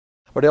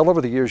Odell,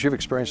 over the years you've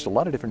experienced a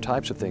lot of different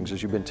types of things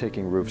as you've been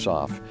taking roofs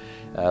off.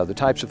 The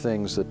types of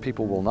things that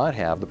people will not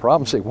have, the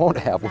problems they won't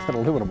have with an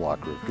aluminum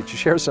block roof. Could you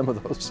share some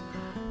of those?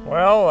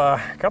 Well,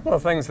 a couple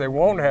of things they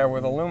won't have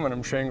with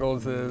aluminum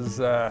shingles is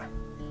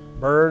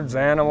birds,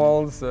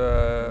 animals,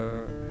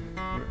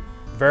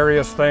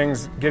 various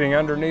things getting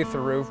underneath the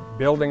roof,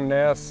 building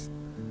nests,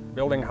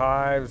 building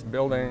hives,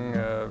 building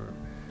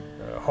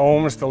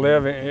homes to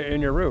live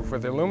in your roof.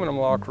 With the aluminum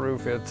block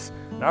roof, it's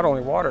not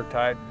only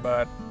watertight,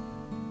 but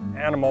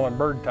animal and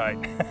bird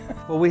tight.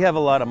 Well, we have a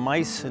lot of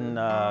mice and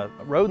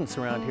rodents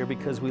around here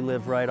because we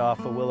live right off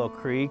of Willow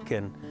Creek,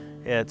 and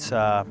there's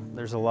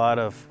a lot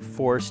of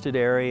forested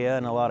area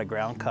and a lot of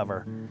ground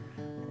cover.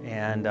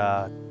 And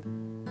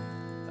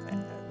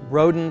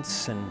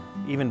rodents and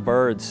even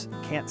birds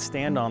can't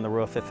stand on the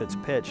roof if it's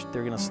pitched.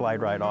 They're going to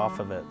slide right off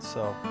of it.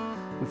 So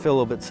we feel a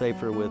little bit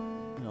safer with,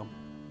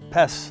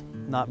 pests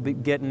not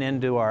getting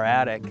into our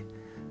attic.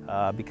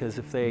 Because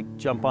if they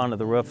jump onto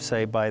the roof,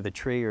 say by the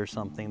tree or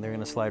something, they're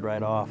going to slide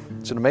right off.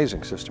 It's an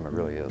amazing system, it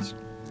really is.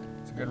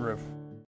 It's a good roof.